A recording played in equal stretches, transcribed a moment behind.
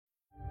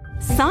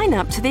Sign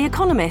up to The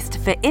Economist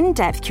for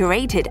in-depth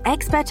curated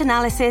expert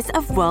analysis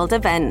of world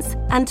events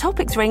and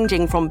topics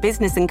ranging from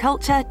business and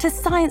culture to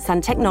science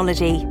and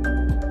technology.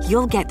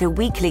 You'll get the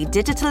weekly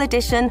digital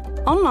edition,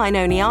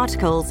 online-only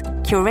articles,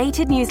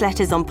 curated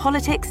newsletters on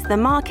politics, the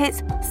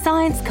markets,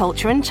 science,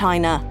 culture and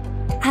China,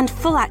 and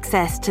full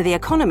access to The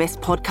Economist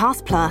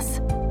Podcast Plus.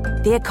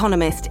 The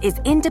Economist is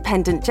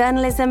independent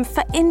journalism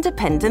for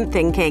independent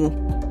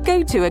thinking.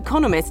 Go to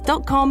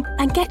economist.com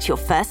and get your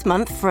first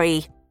month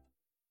free.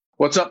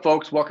 What's up,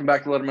 folks? Welcome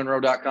back to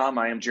LettermanRow.com.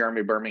 I am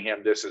Jeremy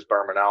Birmingham. This is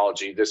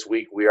Bermanology. This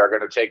week, we are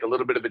going to take a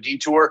little bit of a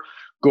detour,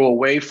 go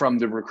away from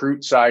the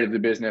recruit side of the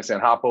business and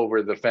hop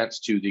over the fence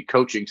to the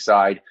coaching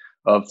side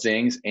of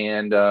things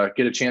and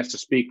get a chance to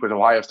speak with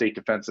Ohio State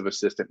defensive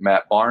assistant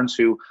Matt Barnes,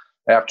 who,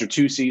 after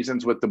 2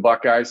 seasons with the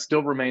Buckeyes,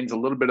 still remains a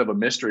little bit of a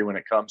mystery when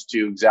it comes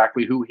to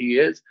exactly who he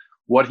is,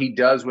 what he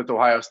does with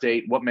Ohio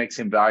State, what makes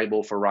him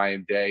valuable for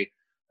Ryan Day.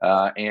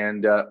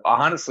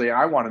 Honestly,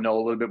 I want to know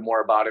a little bit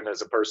more about him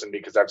as a person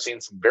because I've seen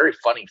some very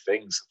funny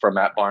things from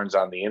Matt Barnes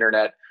on the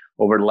internet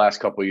over the last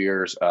couple of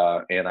years.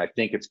 And I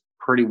think it's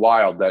pretty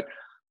wild that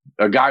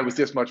a guy with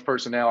this much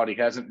personality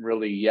hasn't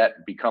really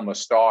yet become a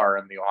star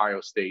in the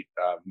Ohio State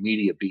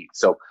media beat.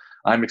 So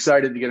I'm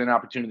excited to get an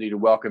opportunity to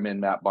welcome in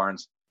Matt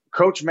Barnes.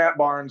 Coach Matt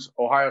Barnes,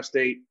 Ohio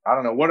State. I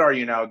don't know. What are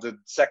you now? The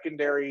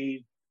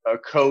secondary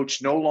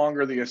coach, no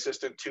longer the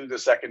assistant to the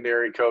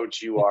secondary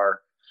coach.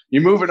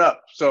 You're moving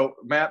up. So,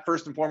 Matt,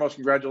 first and foremost,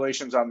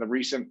 congratulations on the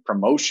recent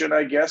promotion,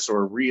 I guess,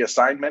 or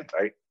reassignment.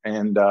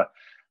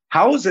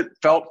 How has it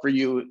felt for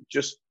you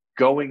just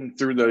going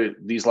through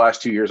these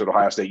last 2 years at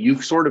Ohio State?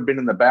 You've sort of been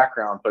in the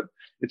background, but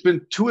it's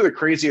been 2 of the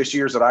craziest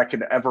years that I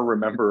can ever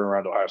remember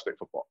around Ohio State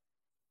football.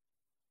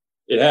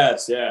 It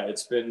has, yeah.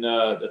 It's been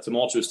a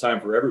tumultuous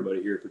time for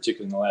everybody here,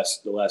 particularly in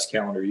the last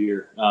calendar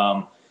year.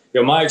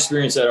 My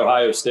experience at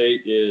Ohio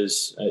State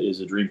is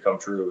a dream come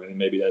true, and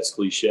maybe that's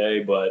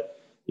cliche, but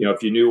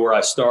if you knew where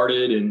I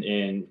started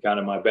and kind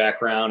of my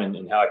background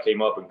and how I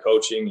came up in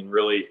coaching and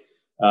really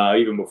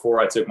even before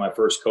I took my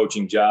first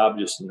coaching job,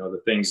 just,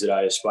 the things that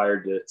I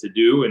aspired to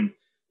do and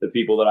the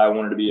people that I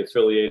wanted to be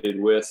affiliated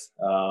with,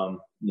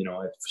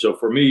 so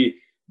for me,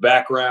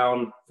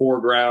 background,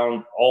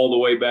 foreground, all the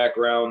way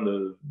background,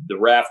 the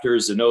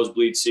rafters, the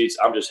nosebleed seats,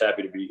 I'm just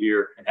happy to be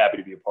here and happy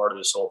to be a part of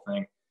this whole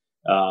thing.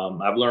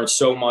 I've learned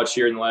so much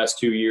here in the last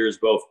 2 years,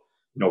 both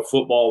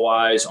football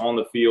wise, on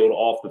the field,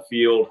 off the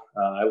field.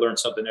 I learned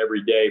something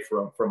every day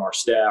from our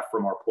staff,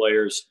 from our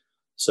players.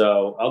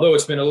 So although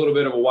it's been a little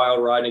bit of a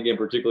wild ride, again,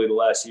 particularly the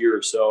last year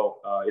or so,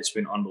 it's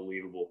been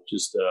unbelievable.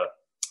 Just a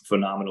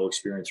phenomenal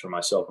experience for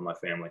myself and my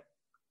family.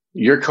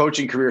 Your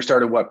coaching career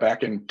started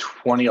back in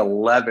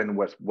 2011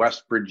 with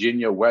West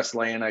Virginia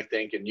Wesleyan, I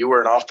think, and you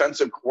were an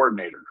offensive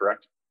coordinator,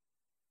 correct?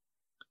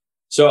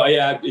 So,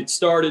 yeah, it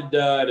started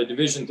at a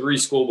Division III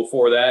school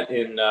before that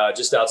in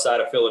just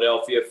outside of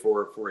Philadelphia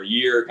for a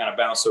year, kind of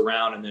bounced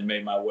around and then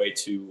made my way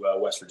to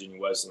West Virginia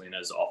Wesleyan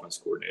as offense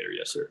coordinator.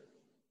 Yes, sir.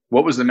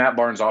 What was the Matt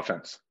Barnes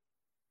offense?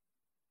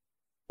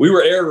 We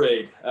were air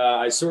raid.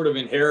 I sort of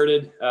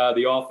inherited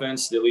the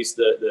offense, at least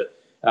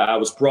I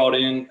was brought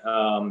in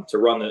to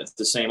run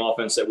the same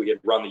offense that we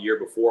had run the year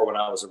before when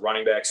I was a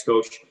running backs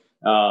coach.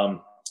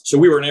 So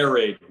we were an air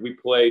raid. We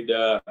played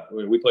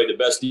the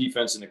best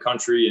defense in the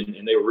country,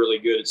 and they were really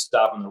good at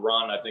stopping the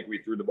run. I think we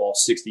threw the ball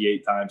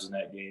 68 times in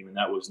that game, and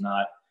that was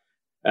not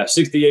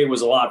 68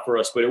 was a lot for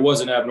us, but it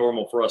wasn't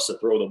abnormal for us to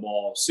throw the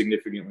ball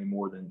significantly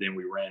more than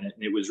we ran it.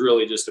 And it was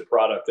really just a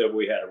product of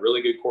we had a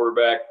really good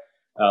quarterback,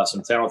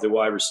 some talented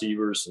wide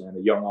receivers, and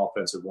a young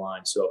offensive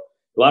line. So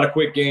a lot of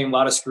quick game, a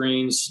lot of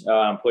screens,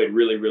 played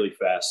really, really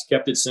fast,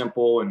 kept it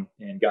simple,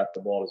 and got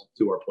the ball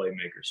to our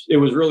playmakers. It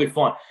was really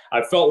fun.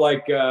 I felt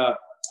like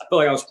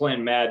I was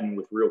playing Madden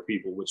with real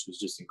people, which was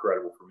just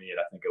incredible for me. And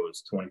I think I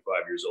was 25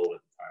 years old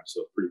at the time,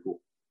 so pretty cool.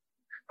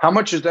 How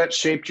much has that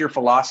shaped your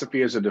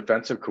philosophy as a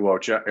defensive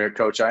coach?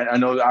 I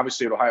know,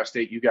 obviously, at Ohio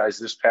State, you guys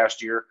this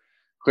past year,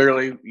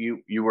 clearly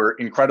you were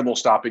incredible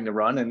stopping the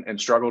run and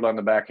struggled on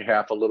the back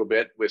half a little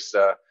bit with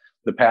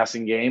the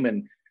passing game.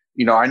 And,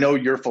 I know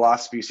your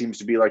philosophy seems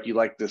to be like you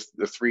like the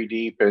 3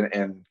 deep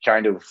and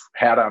kind of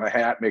hat on a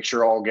hat, make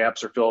sure all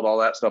gaps are filled, all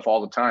that stuff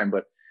all the time.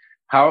 But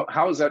how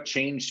has that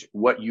changed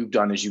what you've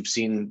done as you've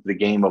seen the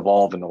game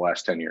evolve in the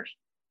last 10 years?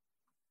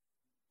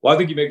 Well, I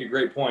think you make a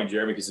great point,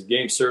 Jeremy, because the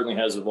game certainly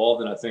has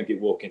evolved, and I think it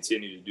will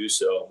continue to do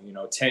so.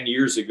 10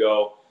 years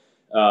ago,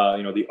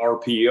 the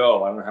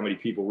RPO, I don't know how many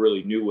people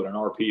really knew what an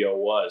RPO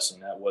was,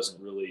 and that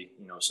wasn't really,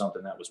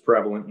 something that was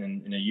prevalent.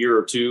 In a year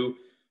or two,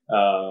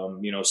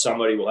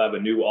 somebody will have a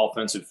new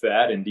offensive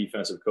fad, and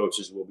defensive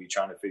coaches will be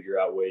trying to figure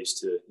out ways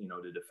to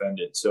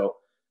defend it. So,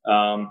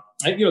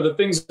 the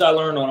things I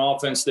learned on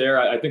offense there,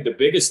 I think the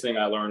biggest thing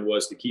I learned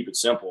was to keep it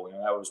simple.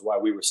 That was why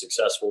we were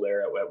successful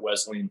there at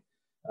Wesleyan.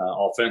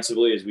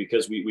 Offensively is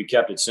because we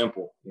kept it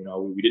simple.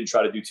 We didn't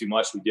try to do too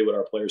much. We did what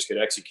our players could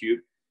execute.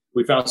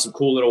 We found some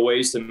cool little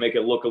ways to make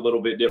it look a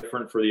little bit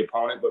different for the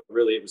opponent, but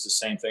really it was the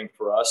same thing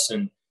for us.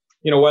 And,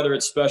 whether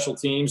it's special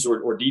teams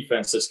or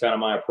defense, that's kind of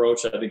my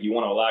approach. I think you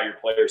want to allow your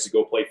players to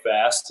go play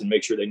fast and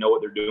make sure they know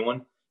what they're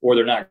doing. or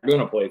they're not going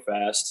to play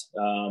fast.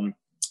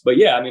 But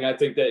yeah, I mean, I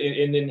think that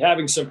in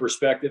having some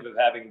perspective of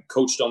having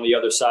coached on the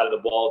other side of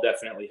the ball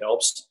definitely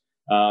helps.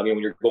 When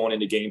you're going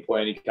into game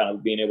planning, kind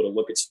of being able to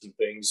look at some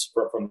things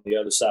from the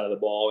other side of the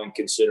ball and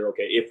consider,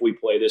 okay, if we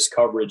play this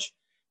coverage,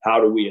 how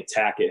do we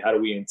attack it?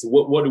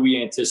 What do we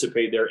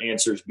anticipate their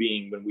answers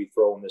being when we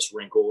throw in this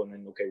wrinkle? And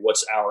then, okay,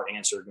 what's our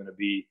answer going to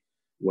be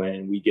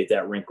when we get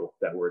that wrinkle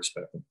that we're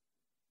expecting?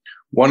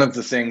 One of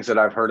the things that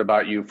I've heard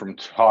about you from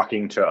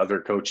talking to other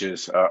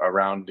coaches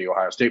around the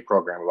Ohio State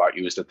program about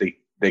you is that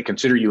they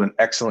consider you an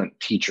excellent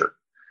teacher.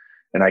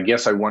 And I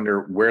guess I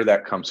wonder where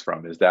that comes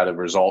from. Is that a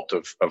result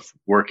of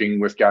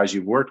working with guys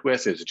you've worked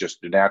with? Is it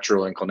just a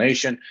natural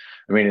inclination?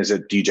 I mean, is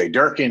it DJ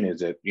Durkin?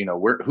 Is it,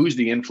 who's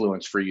the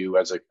influence for you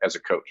as a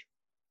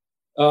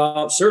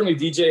coach? Certainly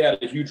DJ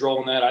had a huge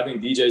role in that. I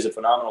think DJ is a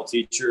phenomenal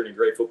teacher and a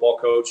great football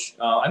coach.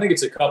 I think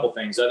it's a couple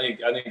things. I think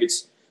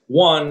it's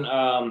one,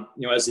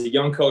 as a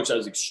young coach, I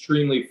was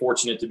extremely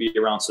fortunate to be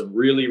around some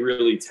really,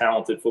 really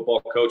talented football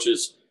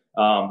coaches.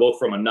 Both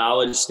from a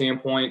knowledge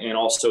standpoint and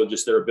also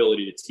just their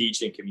ability to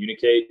teach and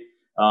communicate.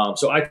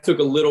 So I took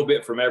a little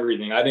bit from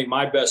everything. I think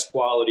my best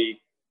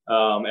quality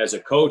as a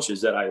coach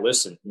is that I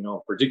listen,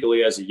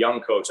 particularly as a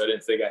young coach. I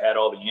didn't think I had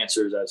all the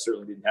answers. I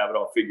certainly didn't have it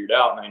all figured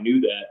out, and I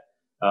knew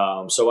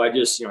that. So I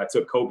just, I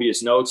took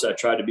copious notes. I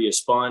tried to be a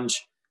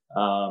sponge.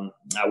 I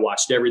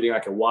watched everything I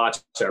could watch.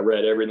 I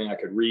read everything I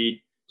could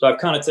read. So I've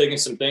kind of taken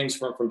some things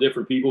from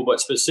different people, but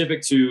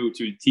specific to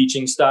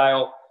teaching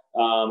style,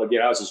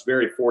 again, I was just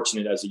very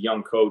fortunate as a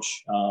young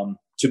coach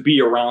to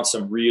be around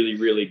some really,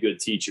 really good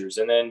teachers.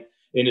 And then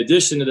in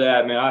addition to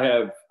that, man, I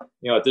have,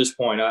 at this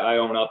point, I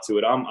own up to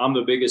it. I'm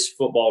the biggest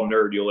football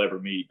nerd you'll ever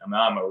meet. I mean,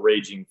 I'm a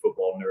raging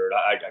football nerd.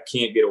 I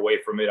can't get away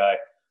from it.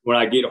 When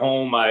I get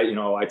home,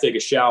 I take a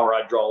shower.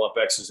 I draw up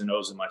X's and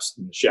O's in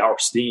the shower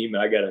steam.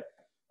 And I got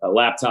a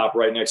laptop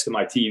right next to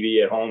my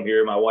TV at home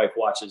here. My wife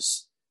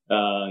watches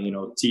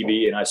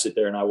TV, and I sit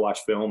there and I watch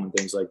film and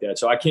things like that.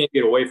 So I can't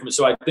get away from it.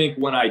 So I think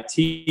when I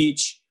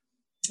teach,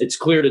 it's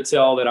clear to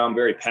tell that I'm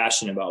very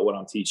passionate about what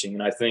I'm teaching.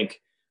 And I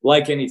think,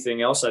 like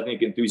anything else, I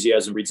think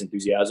enthusiasm breeds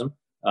enthusiasm.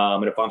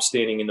 And if I'm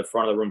standing in the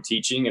front of the room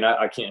teaching, and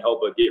I can't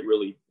help but get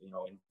really,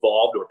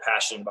 involved or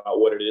passionate about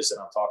what it is that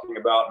I'm talking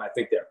about. And I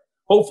think that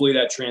hopefully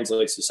that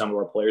translates to some of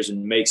our players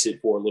and makes it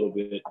for a little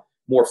bit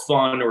more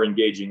fun or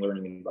engaging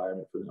learning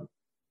environment for them.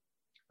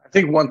 I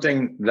think one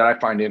thing that I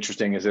find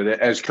interesting is that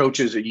as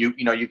coaches, you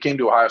came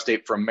to Ohio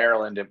State from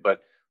Maryland,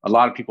 but a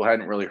lot of people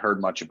hadn't really heard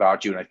much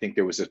about you. And I think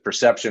there was this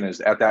perception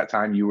is at that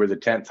time you were the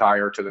 10th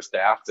hire to the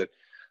staff, that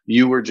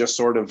you were just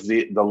sort of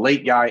the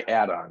late guy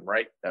add-on,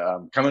 right?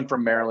 Coming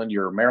from Maryland,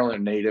 you're a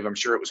Maryland native. I'm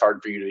sure it was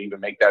hard for you to even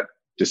make that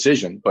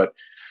decision, but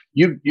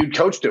you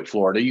coached at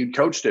Florida, you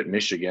coached at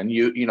Michigan,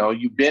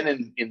 you've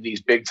been in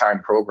these big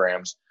time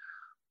programs.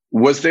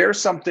 Was there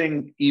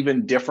something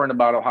even different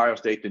about Ohio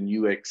State than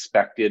you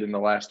expected in the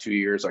last 2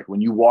 years? Like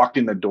when you walked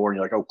in the door and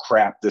you're like, oh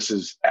crap, this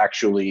is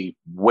actually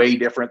way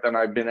different than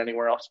I've been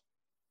anywhere else?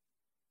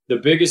 The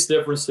biggest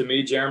difference to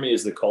me, Jeremy,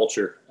 is the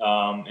culture.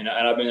 And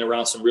I've been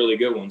around some really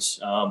good ones,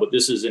 but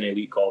this is an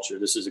elite culture.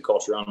 This is a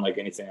culture unlike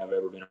anything I've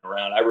ever been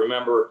around. I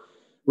remember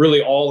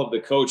really all of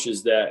the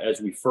coaches that as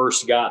we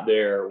first got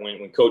there,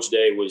 when Coach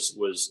Day was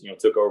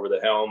took over the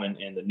helm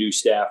and the new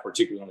staff,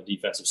 particularly on the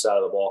defensive side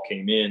of the ball,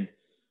 came in.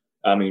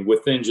 I mean,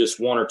 within just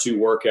one or two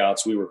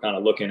workouts, we were kind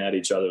of looking at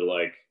each other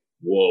like,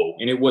 whoa.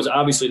 And it was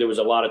obviously there was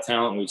a lot of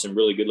talent with some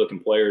really good looking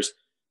players.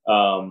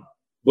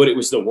 But it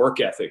was the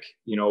work ethic,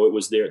 it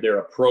was their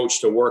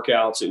approach to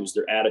workouts. It was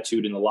their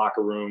attitude in the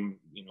locker room,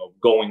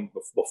 going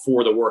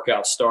before the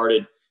workout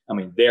started. I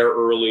mean, they're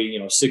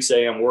early, 6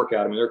 a.m.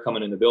 workout. I mean, they're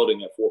coming in the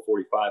building at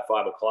 4:45,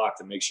 5 o'clock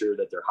to make sure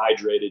that they're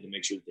hydrated, to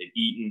make sure that they've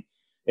eaten.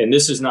 And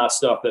this is not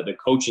stuff that the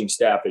coaching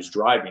staff is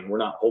driving. We're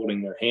not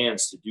holding their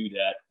hands to do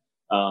that.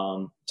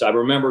 So I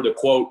remember the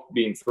quote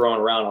being thrown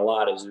around a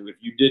lot is if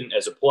you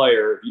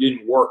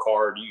didn't work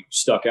hard, you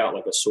stuck out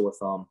like a sore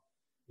thumb.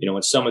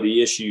 And some of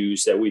the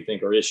issues that we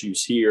think are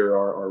issues here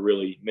are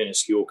really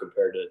minuscule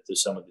compared to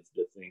some of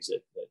the things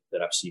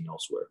that I've seen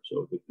elsewhere.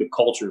 So the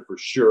culture for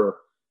sure.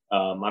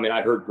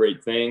 I heard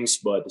great things,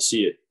 but to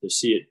see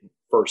it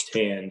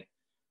firsthand,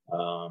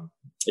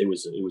 it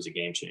was a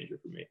game changer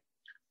for me.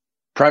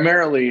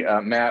 Primarily,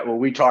 Matt, what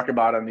we talk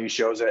about on these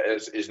shows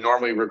is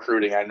normally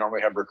recruiting. I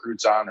normally have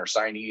recruits on or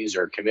signees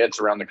or commits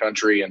around the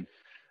country. And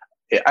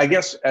I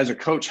guess as a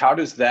coach, how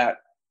does that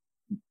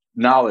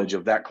knowledge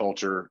of that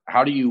culture,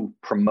 how do you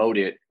promote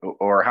it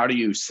or how do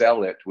you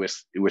sell it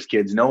with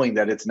kids, knowing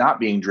that it's not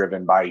being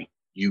driven by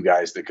you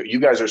guys? You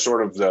guys are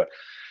sort of the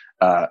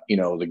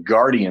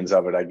guardians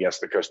of it, I guess,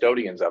 the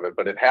custodians of it,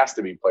 but it has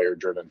to be player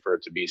driven for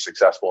it to be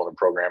successful in a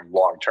program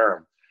long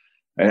term.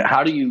 And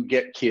how do you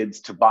get kids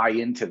to buy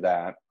into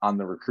that on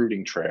the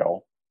recruiting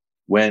trail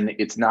when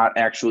it's not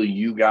actually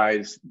you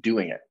guys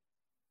doing it?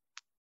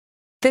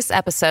 This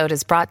episode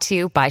is brought to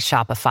you by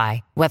Shopify.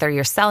 Whether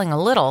you're selling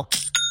a little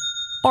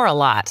or a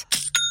lot,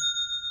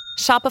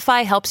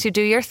 Shopify helps you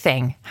do your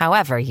thing,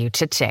 however you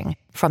cha-ching.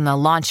 From the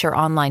launch your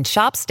online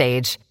shop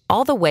stage,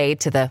 all the way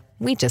to the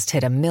we just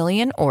hit 1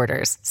 million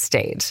orders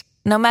stage.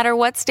 No matter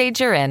what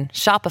stage you're in,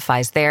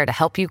 Shopify's there to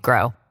help you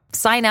grow.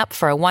 Sign up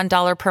for a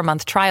 $1 per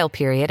month trial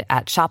period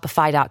at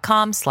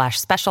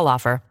shopify.com/special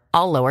offer,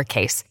 all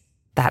lowercase.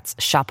 That's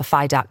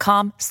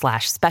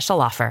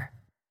shopify.com/special offer.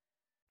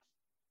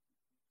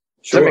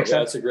 Sure,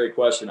 that's a great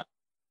question.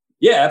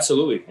 Yeah,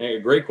 absolutely. Hey,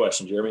 great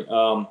question, Jeremy.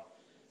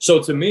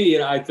 So to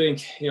me, I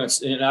think,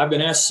 and I've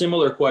been asked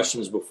similar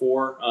questions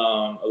before,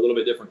 a little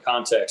bit different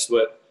context,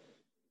 but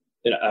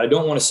I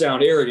don't want to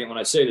sound arrogant when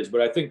I say this,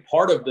 but I think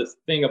part of the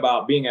thing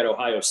about being at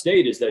Ohio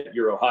State is that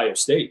you're Ohio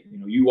State.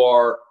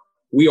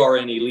 We are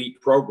an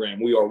elite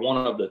program. We are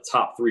one of the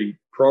top 3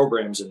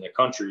 programs in the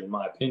country, in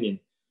my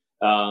opinion.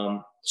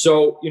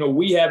 So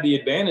we have the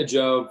advantage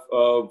of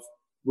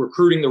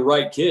recruiting the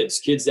right kids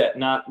that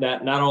not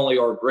only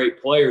are great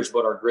players,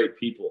 but are great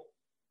people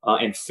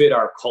and fit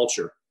our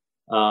culture.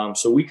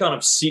 So we kind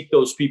of seek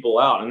those people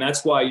out. And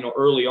that's why,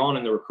 early on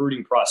in the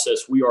recruiting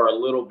process, we are a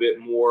little bit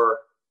more,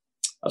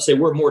 I'll say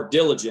we're more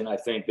diligent, I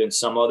think, than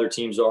some other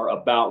teams are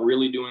about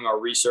really doing our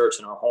research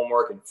and our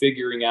homework and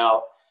figuring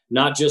out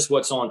not just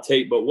what's on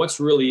tape, but what's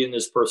really in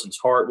this person's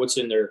heart, what's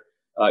in their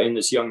in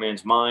this young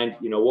man's mind,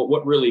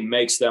 what really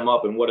makes them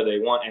up and what do they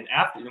want. And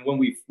when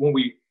we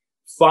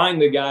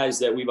find the guys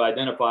that we've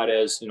identified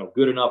as,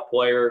 good enough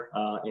player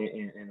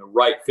and the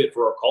right fit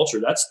for our culture,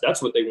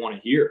 that's what they want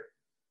to hear.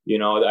 We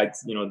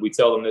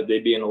tell them that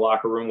they'd be in the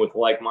locker room with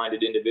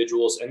like-minded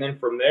individuals. And then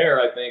from there,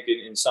 I think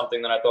in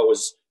something that I thought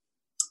was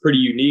pretty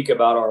unique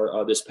about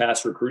our this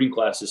past recruiting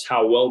class is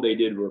how well they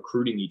did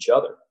recruiting each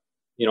other.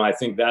 I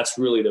think that's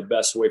really the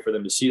best way for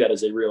them to see that,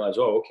 as they realize,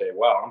 oh, okay,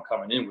 wow, I'm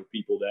coming in with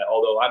people that,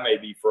 although I may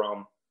be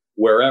from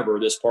wherever,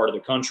 this part of the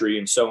country,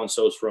 and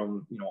so-and-so's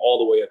from, all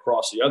the way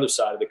across the other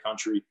side of the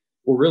country,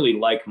 we're really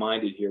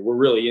like-minded here. We're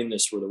really in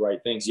this for the right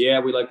things.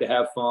 Yeah, we like to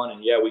have fun,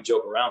 and yeah, we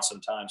joke around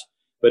sometimes.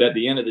 But at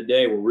the end of the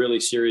day, we're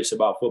really serious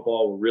about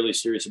football. We're really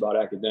serious about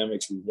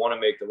academics. We want to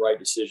make the right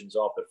decisions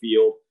off the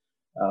field.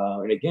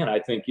 And again, I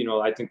think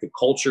the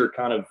culture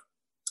kind of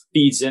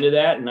feeds into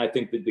that. And I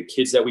think that the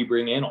kids that we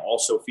bring in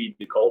also feed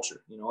the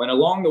culture, and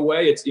along the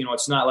way,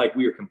 it's not like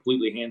we are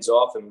completely hands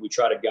off, and we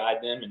try to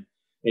guide them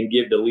and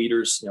give the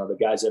leaders, the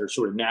guys that are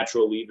sort of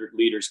natural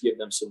leaders, give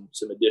them some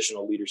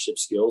additional leadership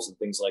skills and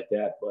things like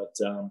that. But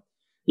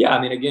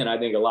again, I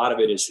think a lot of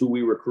it is who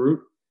we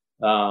recruit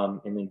and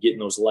then getting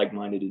those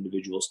like-minded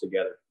individuals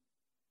together.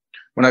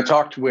 When I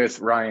talked with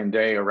Ryan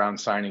Day around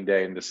signing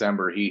day in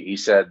December, he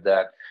said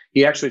that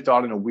he actually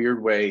thought in a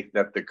weird way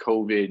that the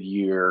COVID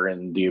year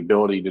and the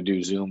ability to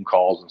do Zoom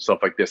calls and stuff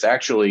like this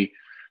actually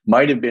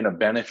might have been a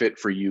benefit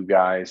for you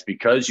guys,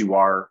 because you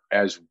are,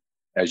 as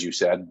you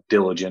said,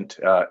 diligent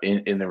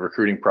in the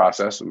recruiting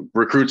process.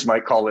 Recruits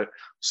might call it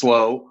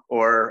slow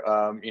or,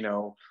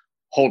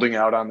 holding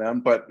out on them,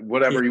 but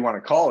whatever you want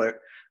to call it,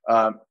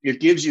 it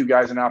gives you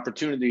guys an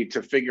opportunity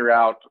to figure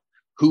out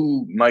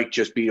who might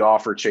just be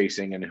offer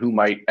chasing and who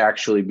might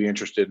actually be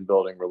interested in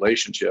building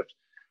relationships.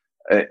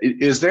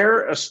 Is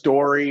there a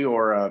story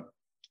or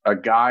a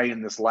guy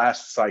in this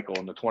last cycle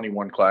in the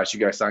 21 class, you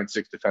guys signed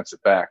 6 defensive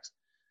backs,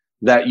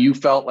 that you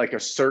felt like a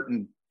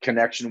certain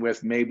connection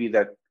with, maybe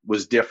that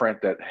was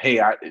different, that,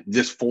 hey,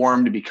 this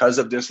formed because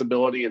of this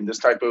ability and this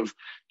type of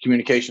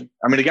communication?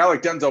 I mean, a guy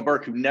like Denzel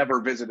Burke, who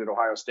never visited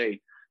Ohio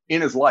State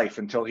in his life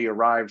until he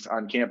arrived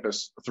on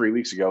campus 3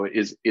 weeks ago,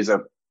 is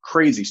a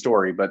crazy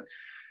story. But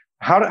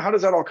how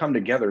does that all come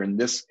together in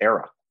this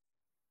era?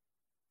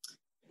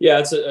 Yeah,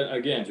 it's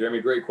again,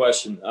 Jeremy, great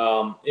question.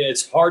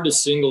 It's hard to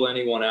single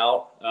anyone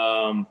out.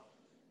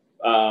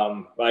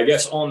 I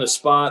guess on the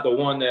spot, the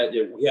one that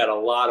we had a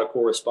lot of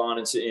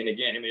correspondence, and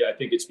again, I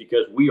think it's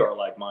because we are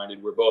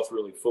like-minded. We're both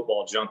really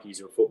football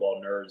junkies or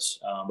football nerds.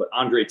 But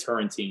Andre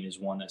Turrentine is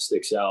one that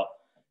sticks out.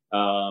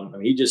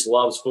 He just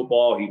loves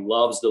football. He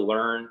loves to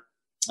learn.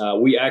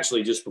 We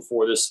actually, just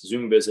before this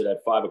Zoom visit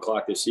at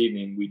 5:00 this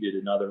evening, we did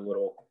another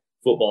little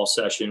football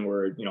session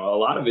where, a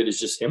lot of it is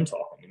just him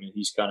talking.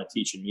 He's kind of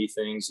teaching me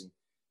things and,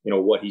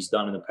 what he's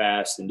done in the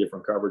past and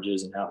different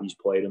coverages and how he's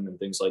played them and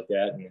things like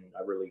that. And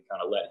I really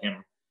kind of let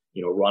him,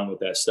 run with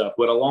that stuff.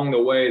 But along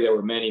the way, there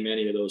were many,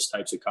 many of those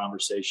types of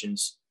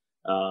conversations.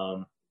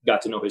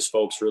 Got to know his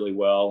folks really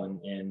well.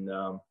 And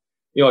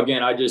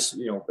again, I just,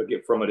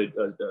 get from a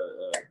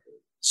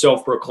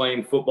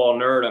self-proclaimed football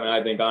nerd.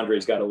 I think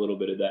Andre's got a little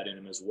bit of that in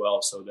him as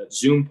well. So that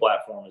Zoom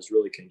platform is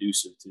really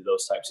conducive to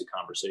those types of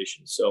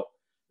conversations. So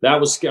that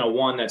was kind of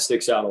one that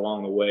sticks out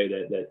along the way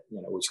that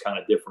was kind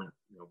of different,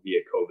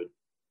 via COVID.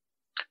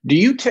 Do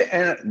you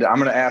and I'm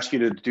going to ask you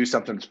to do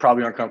something that's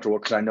probably uncomfortable,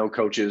 because I know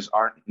coaches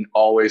aren't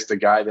always the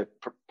guy that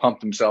pump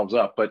themselves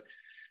up. But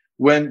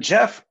when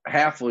Jeff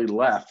Hafley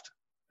left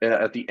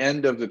at the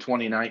end of the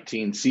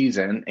 2019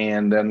 season,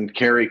 and then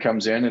Kerry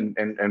comes in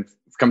and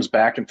comes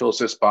back and fills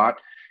his spot,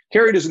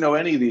 Kerry doesn't know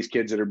any of these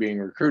kids that are being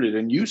recruited,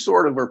 and you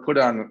sort of are put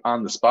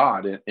on the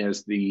spot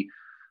as the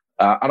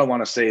I don't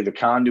want to say the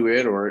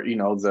conduit or,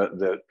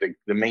 the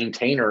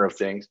maintainer of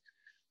things.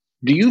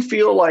 Do you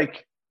feel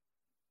like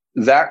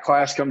that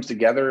class comes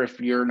together if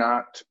you're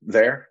not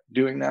there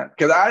doing that?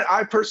 Because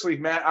I personally,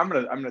 Matt, I'm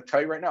gonna tell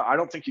you right now, I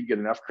don't think you get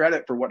enough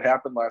credit for what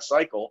happened last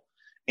cycle.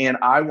 and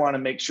I want to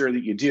make sure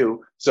that you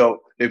do.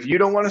 So if you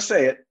don't want to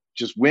say it,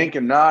 just wink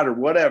and nod or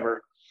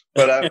whatever.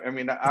 But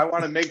I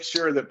want to make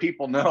sure that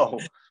people know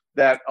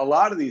that a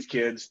lot of these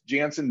kids,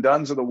 Jansen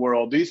Dunns of the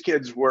world, these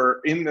kids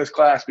were in this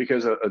class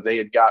because they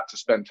had got to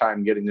spend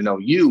time getting to know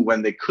you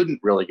when they couldn't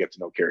really get to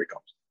know Kerry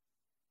Combs.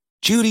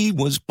 Judy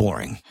was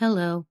boring.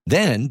 Hello.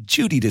 Then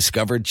Judy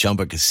discovered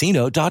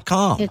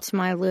ChumbaCasino.com. It's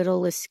my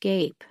little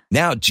escape.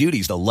 Now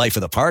Judy's the life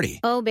of the party.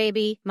 Oh,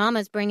 baby,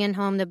 mama's bringing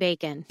home the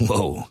bacon.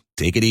 Whoa,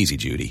 take it easy,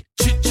 Judy.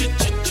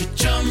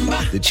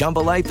 The Chumba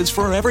life is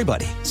for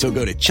everybody. So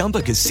go to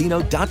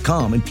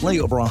ChumbaCasino.com and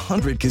play over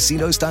 100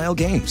 casino-style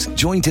games.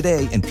 Join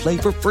today and play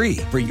for free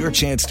for your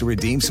chance to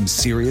redeem some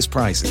serious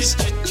prizes.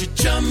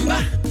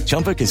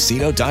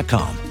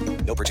 ChumbaCasino.com.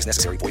 No purchase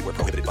necessary. Void where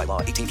prohibited by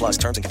law. 18+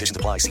 terms and conditions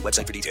apply. See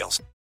website for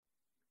details.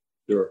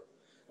 Sure.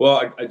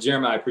 Well,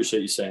 Jeremy, I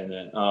appreciate you saying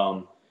that.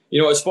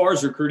 As far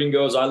as recruiting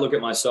goes, I look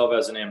at myself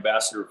as an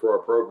ambassador for our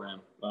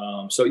program.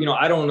 So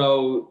I don't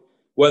know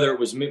whether it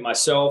was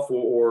myself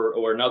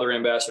or another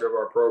ambassador of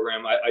our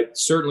program. I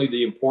certainly,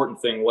 the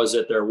important thing was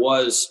that there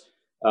was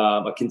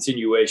a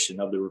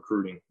continuation of the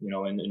recruiting,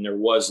 and there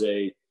was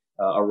a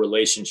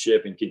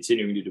relationship, and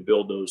continuing to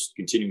build those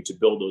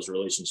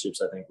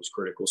relationships, I think, was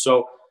critical.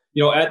 So,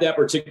 at that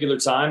particular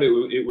time,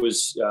 it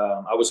was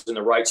I was in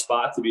the right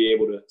spot to be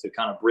able to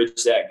kind of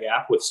bridge that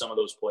gap with some of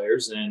those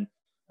players. And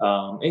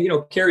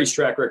Kerry's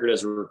track record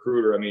as a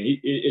recruiter,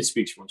 it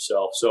speaks for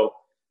himself. So,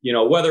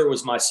 whether it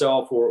was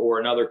myself or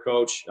another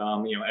coach,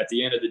 at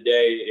the end of the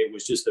day, it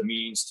was just a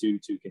means to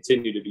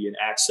continue to be an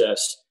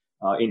access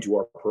into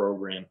our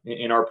program.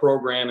 And our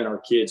program and our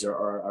kids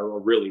are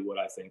really what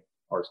I think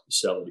are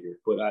selling here.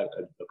 But I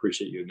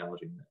appreciate you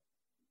acknowledging that.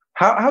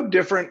 How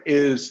different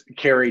is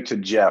Kerry to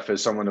Jeff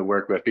as someone to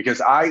work with?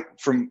 Because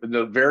from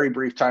the very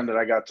brief time that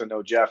I got to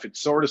know Jeff, it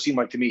sort of seemed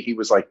like to me he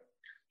was like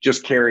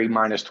just Kerry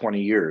minus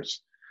 20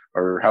 years.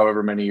 Or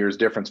however many years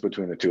difference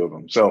between the two of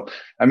them. So,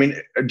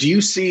 do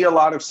you see a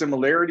lot of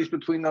similarities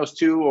between those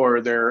two, or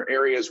are there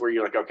areas where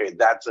you're like, okay,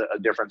 that's a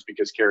difference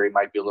because Kerry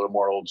might be a little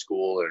more old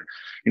school, or,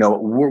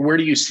 where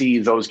do you see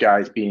those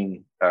guys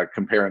being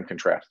compare and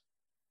contrast?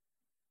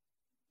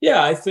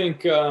 Yeah, I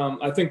think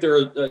there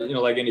are,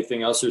 like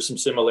anything else, there's some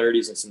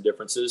similarities and some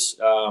differences.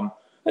 I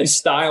think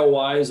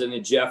style-wise, I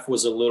think Jeff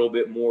was a little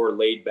bit more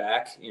laid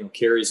back.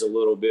 Kerry's a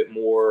little bit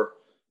more,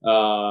 I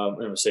don't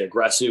want to say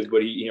aggressive,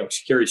 but he,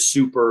 Kerry's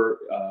super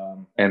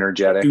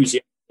energetic.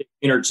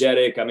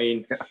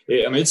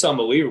 It's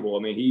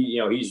unbelievable.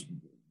 He's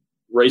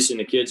racing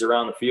the kids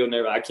around the field,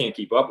 and I can't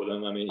keep up with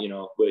him.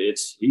 But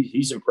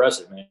he's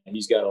impressive, man.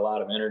 He's got a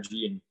lot of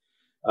energy,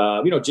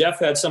 and Jeff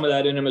had some of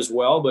that in him as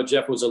well. But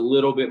Jeff was a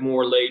little bit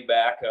more laid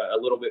back, a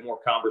little bit more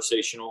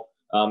conversational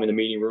in the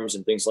meeting rooms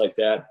and things like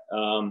that.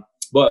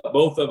 But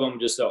both of them,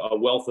 just a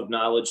wealth of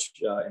knowledge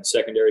in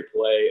secondary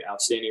play,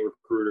 outstanding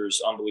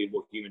recruiters,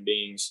 unbelievable human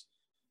beings.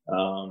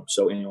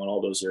 So in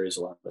all those areas,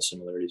 a lot of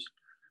similarities.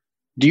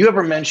 Do you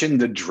ever mention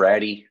the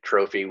Dratty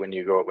Trophy when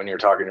you're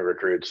talking to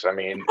recruits?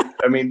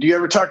 Do you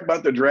ever talk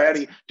about the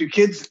Dratty?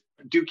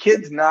 Do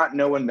kids not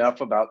know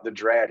enough about the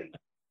Dratty?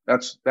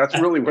 That's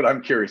really what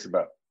I'm curious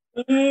about.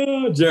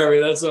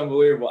 Jeremy, that's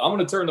unbelievable. I'm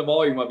going to turn the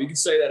volume up. You can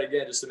say that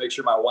again just to make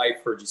sure my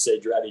wife heard you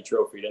say Dratty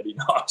Trophy.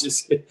 I'm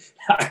just kidding.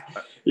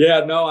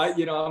 Yeah, no,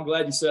 I'm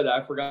glad you said that.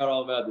 I forgot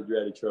all about the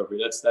Dratty Trophy.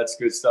 That's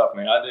good stuff,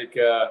 man. I think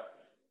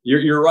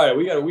you're right.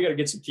 We got to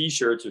get some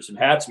T-shirts or some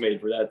hats made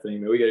for that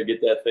thing. Man. We got to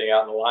get that thing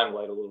out in the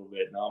limelight a little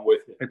bit. No, I'm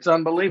with you. It's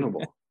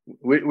unbelievable.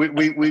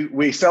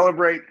 We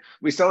celebrate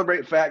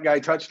fat guy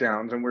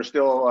touchdowns, and we're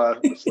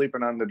still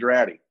sleeping on the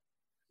Dratty.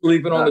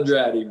 Sleeping on the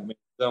Dratty, man.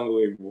 It's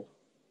unbelievable.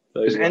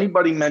 Does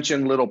anybody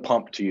mention Little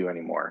Pump to you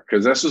anymore?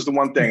 Because this is the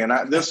one thing,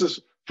 and this is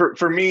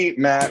for me,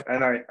 Matt,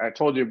 and I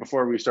told you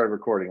before we started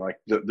recording, like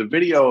the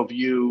video of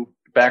you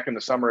back in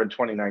the summer in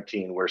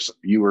 2019, where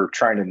you were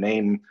trying to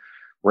name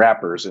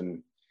rappers,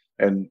 and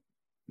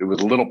it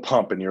was Little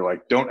Pump, and you're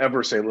like, don't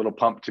ever say Little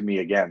Pump to me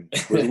again.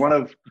 It was one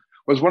of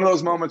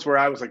those moments where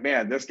I was like,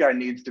 man, this guy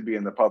needs to be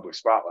in the public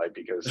spotlight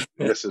because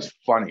this is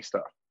funny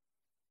stuff.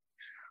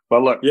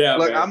 But look,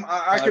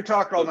 I could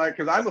talk all night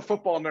because I'm a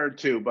football nerd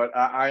too, but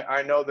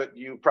I know that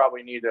you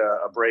probably need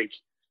a break.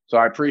 So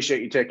I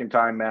appreciate you taking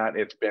time, Matt.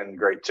 It's been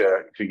great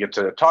to get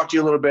to talk to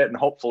you a little bit and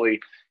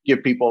hopefully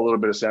give people a little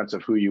bit of sense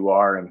of who you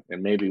are. And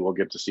maybe we'll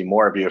get to see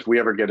more of you if we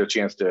ever get a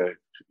chance to,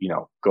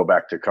 go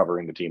back to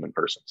covering the team in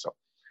person. So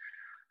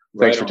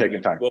thanks for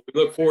taking time. Well, we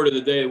look forward to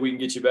the day that we can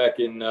get you back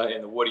in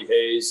the Woody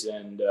Hayes,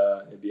 and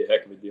it'd be a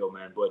heck of a deal,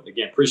 man. But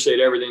again, appreciate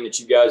everything that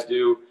you guys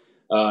do.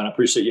 And I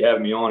appreciate you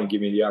having me on and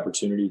giving me the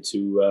opportunity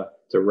to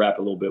rap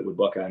a little bit with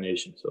Buckeye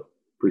Nation. So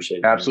appreciate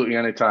it. Absolutely,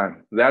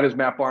 anytime. That is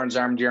Matt Barnes.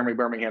 I'm Jeremy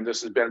Birmingham.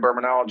 This has been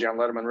Bermanology on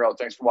Letterman Road.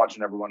 Thanks for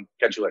watching, everyone.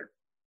 Catch you later.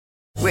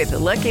 With the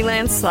Lucky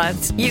Land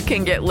Slots, you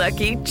can get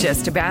lucky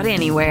just about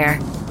anywhere.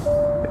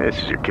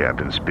 This is your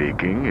captain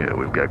speaking.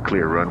 We've got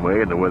clear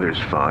runway and the weather's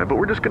fine, but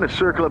we're just going to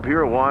circle up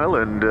here a while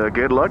and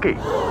get lucky.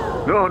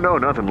 No,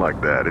 nothing like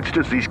that. It's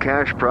just these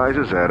cash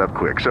prizes add up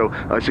quick. So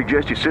I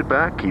suggest you sit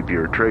back, keep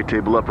your tray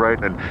table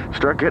upright, and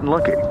start getting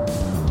lucky.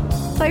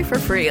 Play for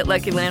free at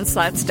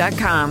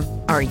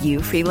LuckyLandSlots.com. Are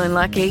you feeling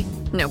lucky?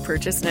 No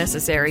purchase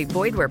necessary.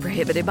 Void where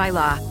prohibited by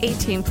law.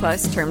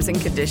 18+ terms and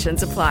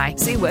conditions apply.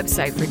 See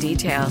website for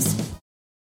details.